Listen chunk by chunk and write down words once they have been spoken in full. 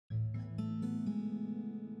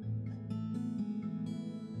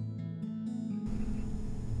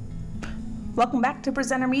Welcome back to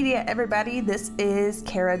Presenter Media, everybody. This is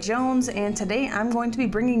Kara Jones, and today I'm going to be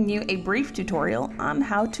bringing you a brief tutorial on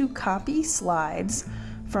how to copy slides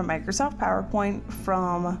from Microsoft PowerPoint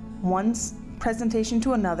from one presentation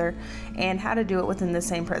to another and how to do it within the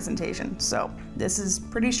same presentation. So this is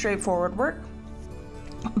pretty straightforward work,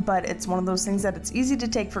 but it's one of those things that it's easy to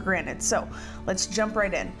take for granted. So let's jump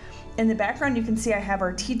right in. In the background, you can see I have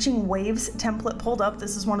our Teaching Waves template pulled up.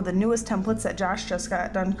 This is one of the newest templates that Josh just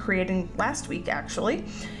got done creating last week, actually.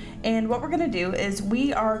 And what we're going to do is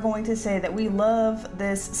we are going to say that we love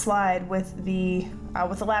this slide with the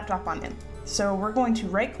laptop on it. So we're going to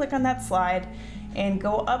right-click on that slide and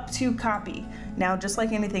go up to copy. Now, just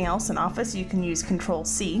like anything else in Office, you can use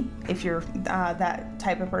Control-C if you're that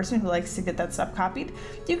type of person who likes to get that stuff copied.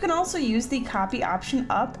 You can also use the copy option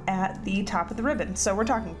up at the top of the ribbon. So we're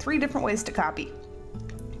talking 3 different ways to copy.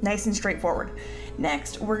 Nice and straightforward.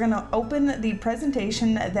 Next, we're gonna open the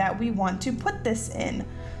presentation that we want to put this in.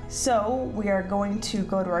 So we are going to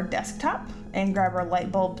go to our desktop and grab our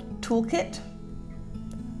light bulb toolkit.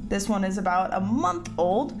 This one is about a month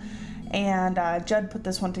old, and Judd put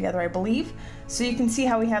this one together, I believe. So you can see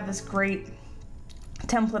how we have this great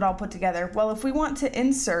template all put together. Well, if we want to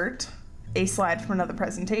insert a slide from another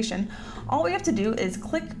presentation, all we have to do is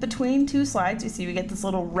click between 2 slides. You see we get this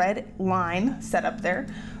little red line set up there.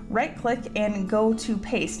 Right click and go to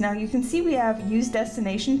paste. Now you can see we have use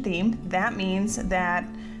destination theme. That means that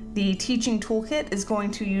the teaching toolkit is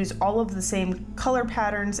going to use all of the same color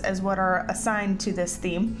patterns as what are assigned to this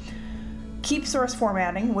theme. Keep source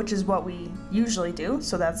formatting, which is what we usually do.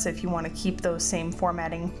 So that's if you want to keep those same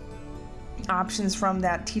formatting options from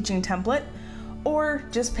that teaching template, or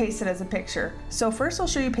just paste it as a picture. So first I'll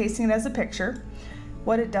show you pasting it as a picture.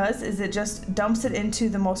 What it does is it just dumps it into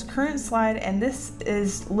the most current slide, and this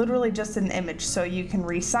is literally just an image. So you can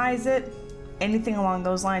resize it, anything along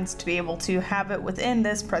those lines to be able to have it within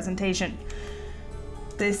this presentation.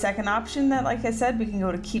 The second option that, like I said, we can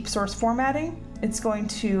go to keep source formatting. It's going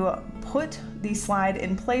to put the slide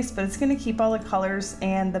in place, but it's going to keep all the colors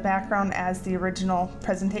and the background as the original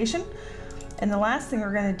presentation. And the last thing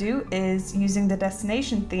we're going to do is using the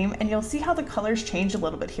destination theme, and you'll see how the colors change a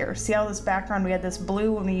little bit here. See how this background, we had this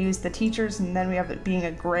blue when we used the teachers, and then we have it being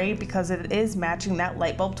a gray because it is matching that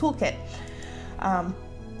light bulb toolkit.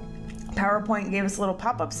 PowerPoint gave us a little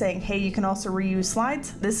pop-up saying, hey, you can also reuse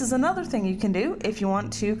slides. This is another thing you can do if you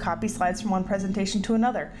want to copy slides from one presentation to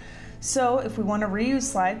another. So if we want to reuse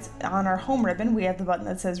slides, on our home ribbon, we have the button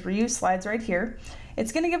that says reuse slides right here.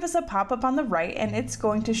 It's going to give us a pop-up on the right, and it's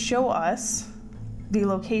going to show us the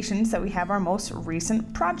locations that we have our most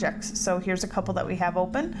recent projects. So here's a couple that we have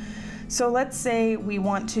open. So let's say we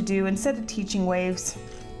want to do, instead of Teaching Waves,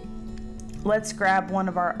 let's grab one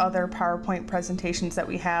of our other PowerPoint presentations that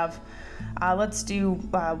we have. Let's do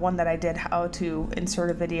one that I did, how to insert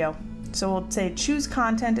a video. So we'll say choose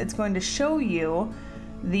content. It's going to show you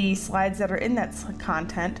the slides that are in that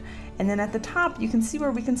content, and then at the top you can see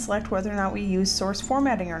where we can select whether or not we use source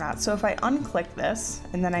formatting or not. So if I unclick this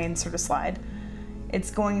and then I insert a slide,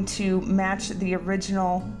 it's going to match the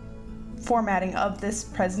original formatting of this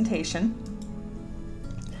presentation.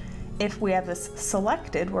 If we have this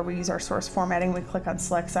selected where we use our source formatting, we click on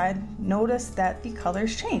select side, notice that the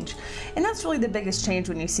colors change. And that's really the biggest change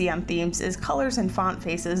when you see on themes is colors and font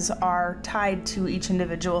faces are tied to each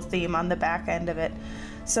individual theme on the back end of it.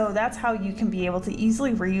 So that's how you can be able to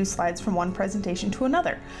easily reuse slides from one presentation to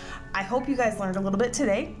another. I hope you guys learned a little bit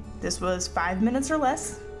today. This was 5 minutes or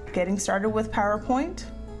less, getting started with PowerPoint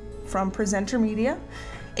from Presenter Media.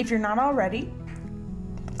 If you're not already,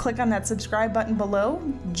 click on that subscribe button below,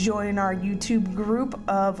 join our YouTube group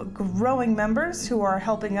of growing members who are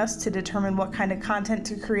helping us to determine what kind of content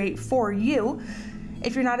to create for you.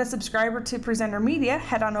 If you're not a subscriber to Presenter Media,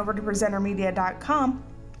 head on over to presentermedia.com.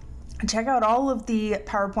 Check out all of the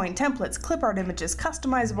PowerPoint templates, clip art images,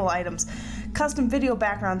 customizable items, custom video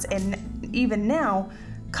backgrounds, and even now,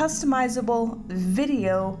 customizable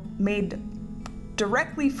video made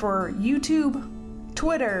directly for YouTube,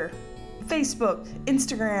 Twitter, Facebook,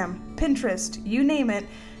 Instagram, Pinterest, you name it.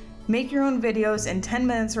 Make your own videos in 10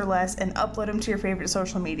 minutes or less and upload them to your favorite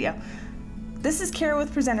social media. This is Kara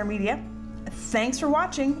with Presenter Media. Thanks for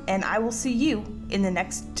watching, and I will see you in the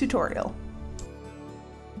next tutorial.